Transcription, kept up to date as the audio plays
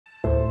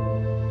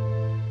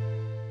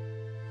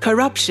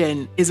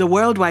Corruption is a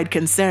worldwide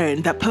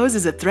concern that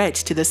poses a threat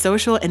to the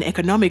social and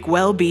economic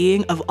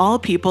well-being of all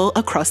people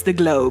across the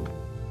globe.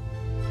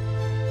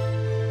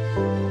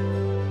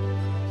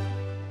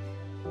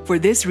 For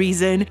this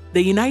reason,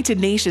 the United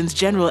Nations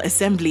General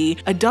Assembly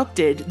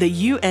adopted the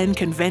UN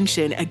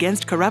Convention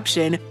Against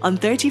Corruption on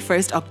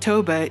 31st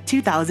October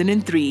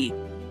 2003.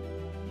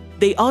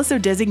 They also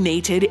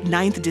designated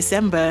 9th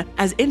December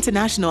as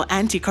International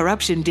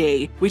Anti-Corruption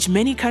Day, which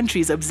many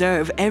countries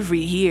observe every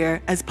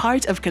year as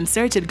part of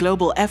concerted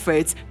global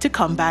efforts to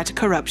combat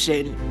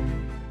corruption.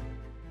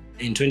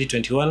 In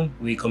 2021,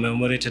 we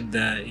commemorated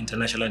the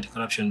International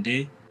Anti-Corruption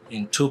Day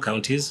in 2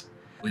 counties,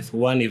 with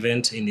one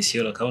event in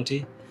Isiolo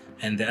County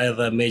and the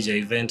other major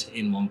event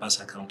in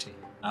Mombasa County.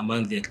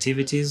 Among the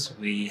activities,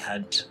 we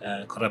had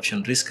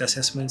corruption risk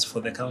assessments for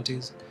the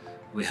counties,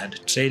 we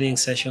had training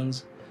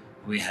sessions,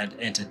 we had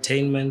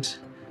entertainment,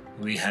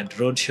 we had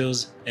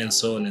roadshows, and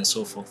so on and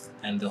so forth.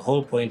 And the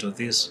whole point of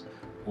this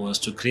was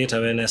to create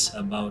awareness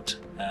about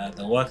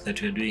the work that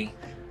we're doing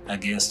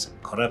against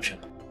corruption.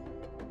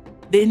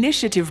 The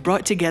initiative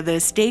brought together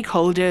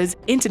stakeholders,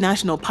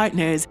 international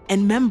partners,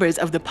 and members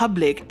of the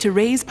public to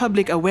raise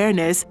public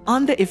awareness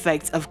on the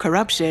effects of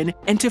corruption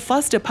and to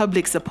foster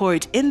public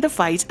support in the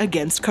fight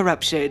against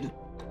corruption.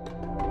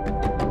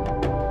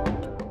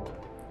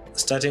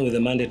 Starting with the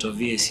mandate of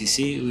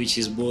EACC, which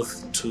is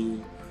both to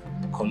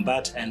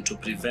combat and to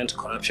prevent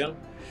corruption,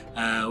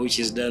 which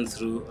is done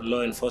through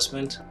law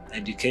enforcement,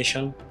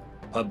 education,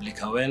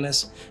 public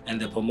awareness, and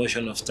the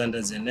promotion of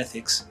standards and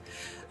ethics.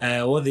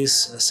 What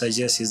this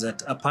suggests is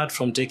that apart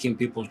from taking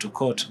people to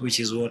court, which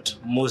is what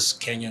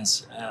most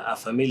Kenyans are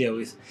familiar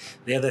with,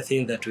 the other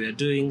thing that we are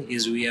doing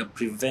is we are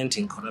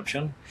preventing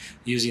corruption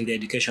using the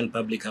education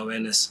public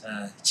awareness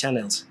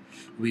channels.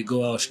 We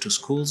go out to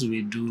schools,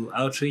 we do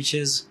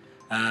outreaches,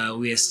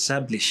 we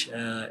establish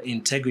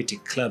integrity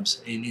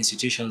clubs in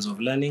institutions of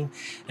learning,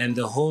 and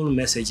the whole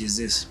message is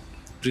this: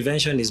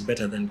 prevention is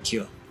better than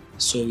cure.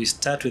 So we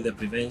start with the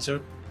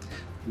prevention,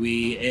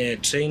 we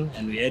train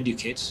and we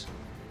educate,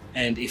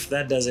 and if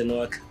that doesn't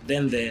work,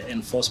 then the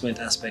enforcement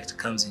aspect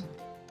comes in.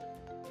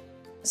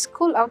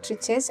 School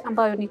outreaches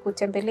ambayo ni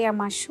kutembelea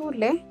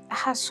mashule,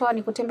 haswa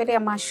ni kutembelea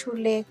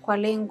mashule kwa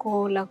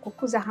lengo la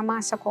kukuza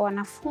hamasa kwa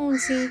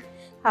wanafunzi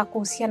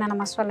kuhusiana na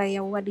masuala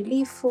ya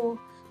uadilifu,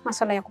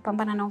 masuala ya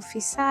kupambana na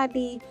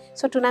ufisadi.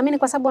 So tunaamini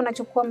kwa sababu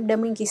wanachukua muda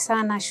mwingi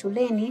sana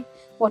shuleni,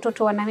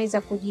 watoto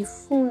wanaweza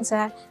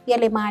kujifunza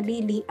yale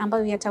maadili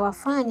ambayo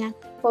yatawafanya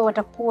wao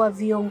watakuwa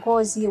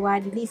viongozi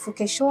waadilifu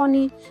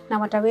keshoni, na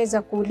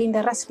wataweza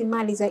kulinda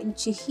rasilimali za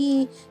nchi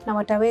hii, na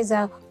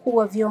wataweza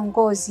kuwa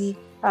viongozi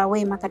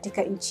wema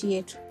katika nchi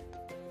yetu.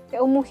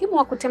 Umuhimu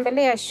wa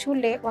kutembelea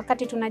shule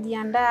wakati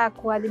tunajiandaa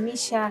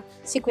kuadhimisha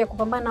siku ya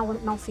kupambana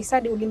na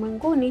ufisadi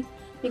ulimwenguni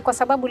ni kwa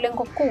sababu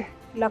lengo kuu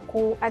la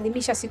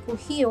kuadhimisha siku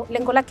hiyo,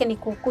 lengo lake ni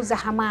kukuza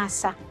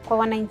hamasa kwa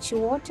wananchi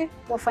wote,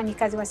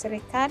 wafanyikazi wa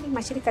serikali,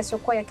 mashirika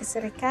yasiyokuwa ya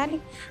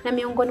kiserikali, na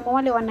miongoni mwa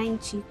wale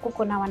wananchi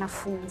kuko na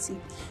wanafunzi.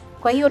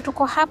 Kwa hiyo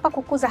tuko hapa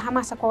kukuza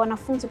hamasa kwa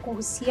wanafunzi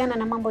kuhusiana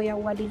na mambo ya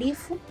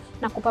uadilifu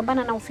na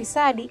kupambana na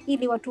ufisadi,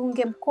 ili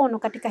watuunge mkono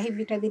katika hivi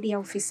vita dhidi ya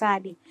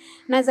ufisadi.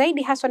 Na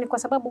zaidi haswa ni kwa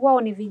sababu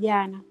wao ni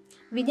vijana.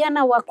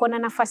 Vijana wako na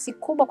nafasi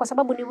kubwa kwa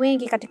sababu ni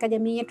wengi katika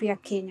jamii yetu ya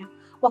Kenya.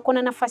 Wako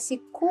na nafasi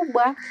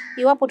kubwa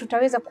iwapo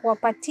tutaweza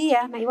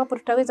kuwapatia na iwapo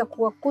tutaweza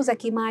kuwakuza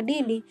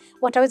kimaadili,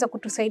 wataweza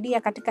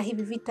kutusaidia katika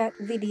hivi vita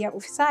dhidi ya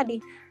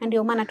ufisadi, na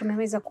ndio maana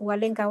tumeweza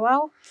kuwalenga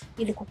wao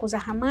ili kukuza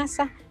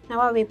hamasa na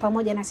wawe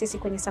pamoja na sisi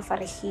kwenye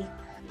safari hii.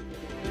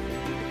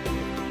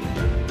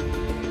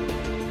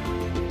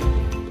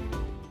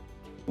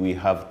 We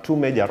have 2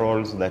 major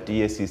roles that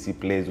EACC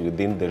plays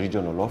within the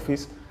regional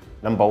office.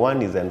 Number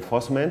 1 is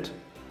enforcement.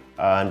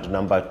 And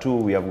number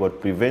 2, we have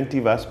got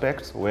preventive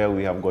aspects where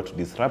we have got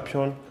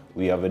disruption,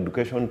 we have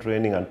education,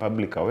 training and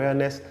public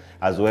awareness,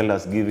 as well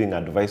as giving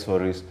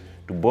advisories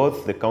to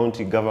both the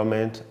county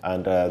government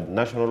and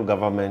national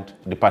government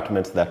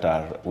departments that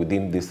are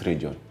within this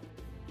region.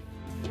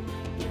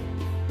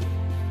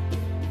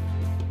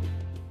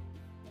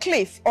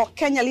 CLIF, or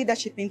Kenya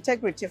Leadership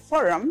Integrity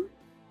Forum,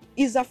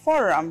 is a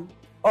forum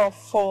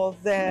for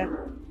the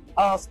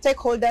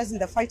stakeholders in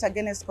the fight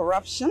against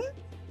corruption.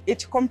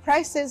 It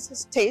comprises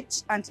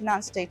state and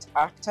non-state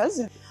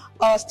actors.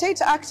 State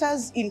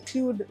actors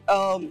include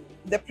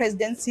the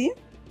presidency,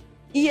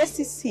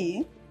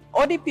 EACC,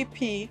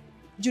 ODPP,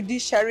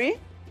 judiciary,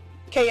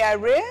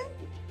 KRA,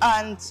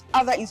 and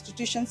other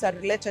institutions that are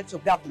related to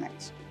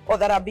government or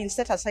that have been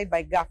set aside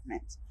by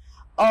government.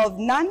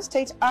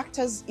 Non-state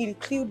actors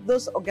include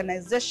those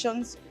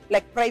organizations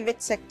like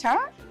private sector,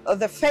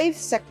 the faith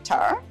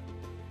sector,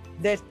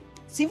 the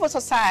civil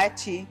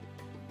society,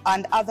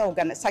 and other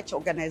such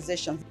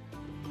organizations.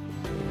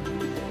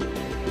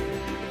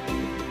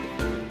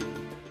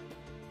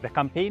 The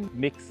campaign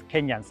makes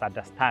Kenyans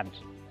understand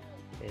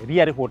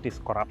really what is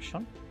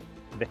corruption,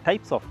 the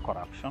types of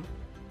corruption,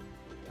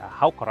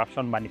 how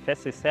corruption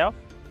manifests itself,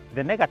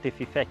 the negative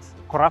effects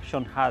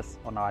corruption has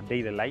on our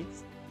daily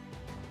lives,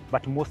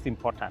 but most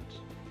important,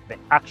 the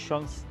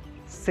actions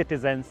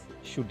citizens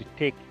should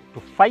take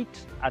to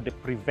fight and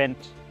prevent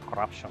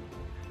corruption.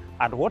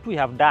 And what we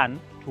have done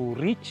to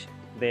reach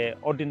the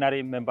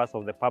ordinary members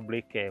of the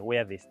public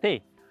where they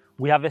stay,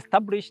 we have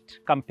established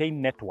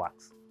campaign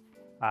networks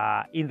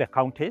in the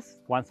counties.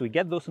 Once we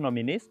get those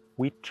nominees,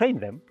 we train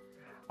them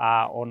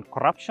on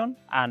corruption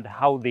and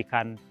how they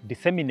can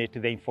disseminate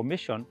the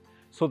information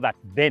so that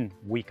then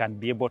we can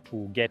be able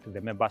to get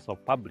the members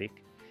of public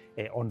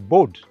on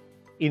board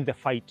in the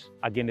fight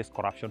against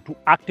corruption, to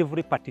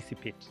actively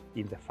participate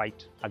in the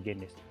fight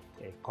against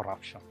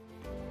corruption.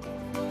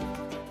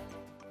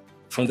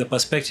 From the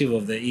perspective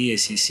of the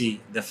EACC,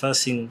 the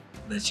first thing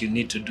that you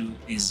need to do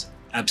is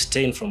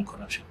abstain from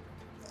corruption.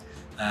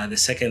 The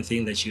second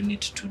thing that you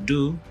need to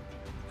do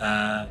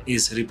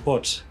is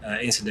report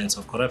incidents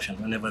of corruption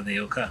whenever they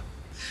occur.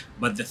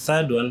 But the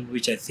third one,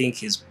 which I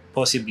think is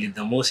possibly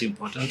the most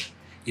important,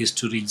 is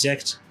to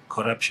reject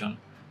corruption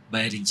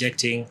by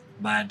rejecting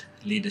bad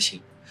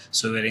leadership.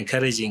 So we're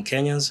encouraging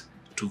Kenyans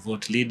to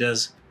vote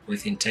leaders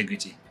with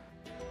integrity.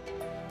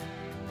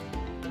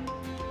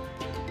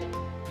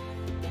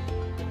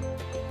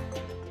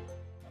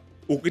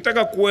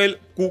 Ukitaka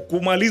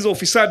kumaliza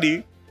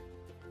ufisadi,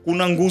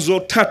 kuna nguzo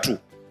 3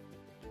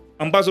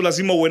 ambazo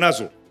lazima uwe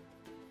nazo.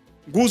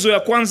 Nguzo ya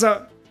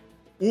kwanza,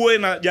 uwe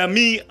na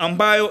jamii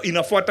ambayo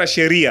inafuata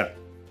sheria.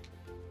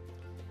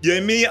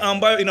 Jamii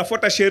ambayo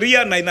inafuata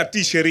sheria na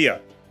inatii sheria.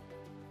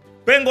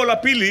 Pengo la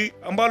pili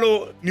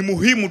ambalo ni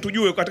muhimu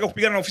tujue katika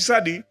kupigana na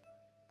ufisadi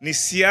ni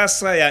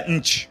siasa ya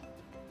nchi.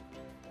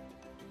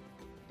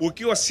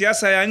 Ukiwa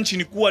siasa ya nchi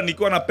ni kuwa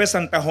nikiwa na pesa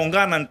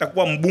nitahongana,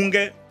 nitakuwa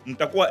mbunge,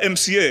 nitakuwa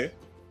MCA,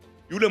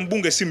 yule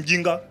mbunge si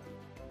mjinga.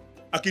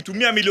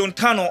 Akitumia milioni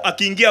 5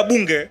 akiingia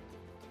bunge,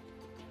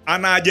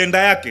 ana agenda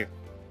yake.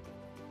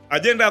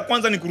 Agenda ya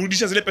kwanza ni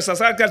kurudisha zile pesa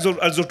zake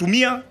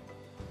alizotumia.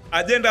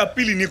 Agenda ya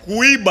pili ni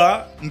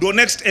kuiba, ndo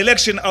next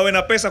election awe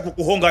na pesa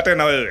kukuhonga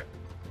tena wewe.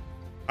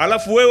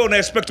 Alafu wewe una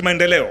expect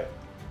maendeleo.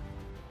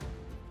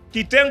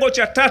 Kitengo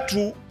cha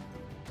 3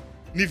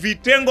 ni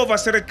vitengo vya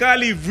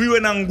serikali viwe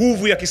na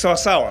nguvu ya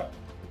kisawasawa.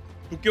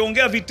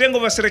 Tukiongea vitengo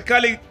vya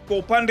serikali kwa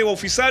upande wa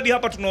ufisadi,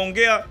 hapa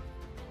tunaongea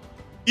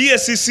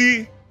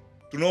EACC,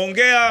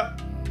 tunaongea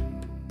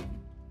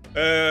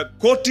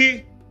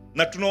koti,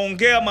 na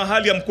tunaongea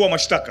mahali ya mkuu wa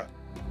mashtaka.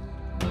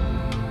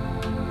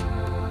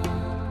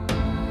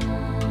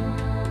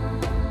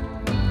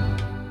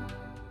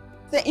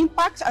 The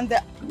impact and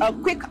the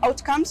quick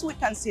outcomes, we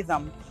can see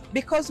them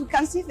because we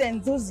can see the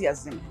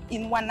enthusiasm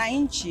in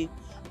wananchi,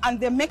 and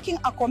they're making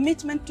a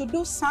commitment to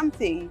do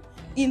something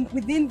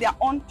within their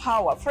own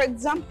power. For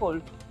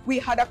example, we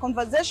had a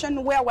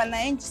conversation where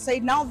wananchi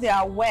said now they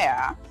are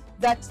aware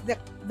that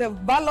the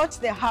ballot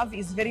they have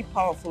is very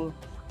powerful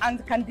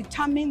and can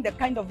determine the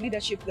kind of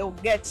leadership they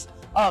will get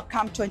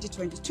come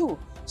 2022.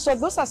 So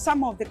those are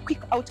some of the quick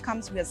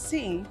outcomes we are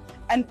seeing,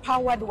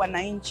 empowered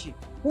wananchi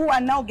who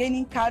are now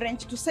gaining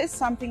courage to say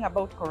something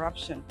about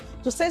corruption,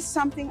 to say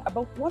something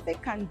about what they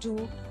can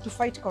do to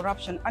fight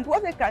corruption and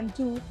what they can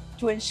do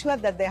to ensure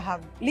that they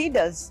have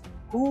leaders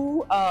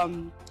who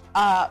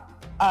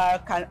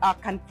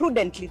can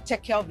prudently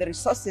take care of the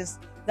resources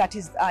that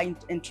is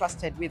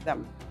entrusted with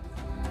them.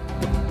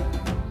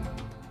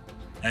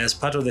 As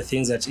part of the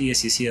things that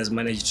EACC has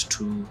managed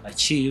to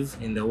achieve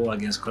in the war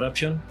against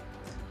corruption,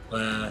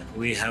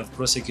 we have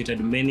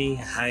prosecuted many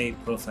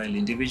high-profile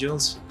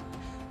individuals.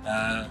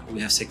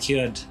 We have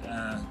secured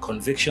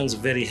convictions,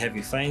 very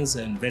heavy fines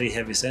and very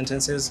heavy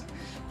sentences,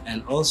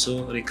 and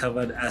also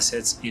recovered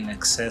assets in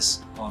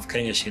excess of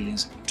Kenya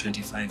shillings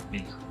 25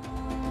 billion.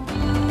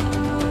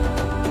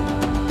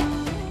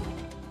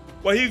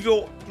 Kwa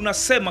hivyo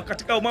tunasema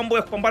katika mambo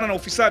ya kupambana na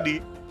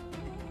ufisadi,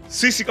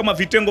 sisi kama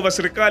vitengo vya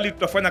serikali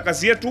tutafanya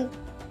kazi yetu,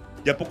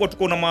 japokuwa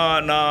tuko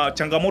na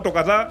changamoto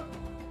kadhaa.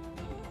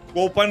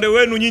 Kwa upande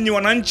wenu nyinyi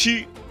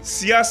wananchi,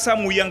 siasa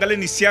muiangalie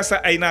ni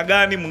siasa aina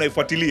gani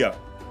mnaifuatilia.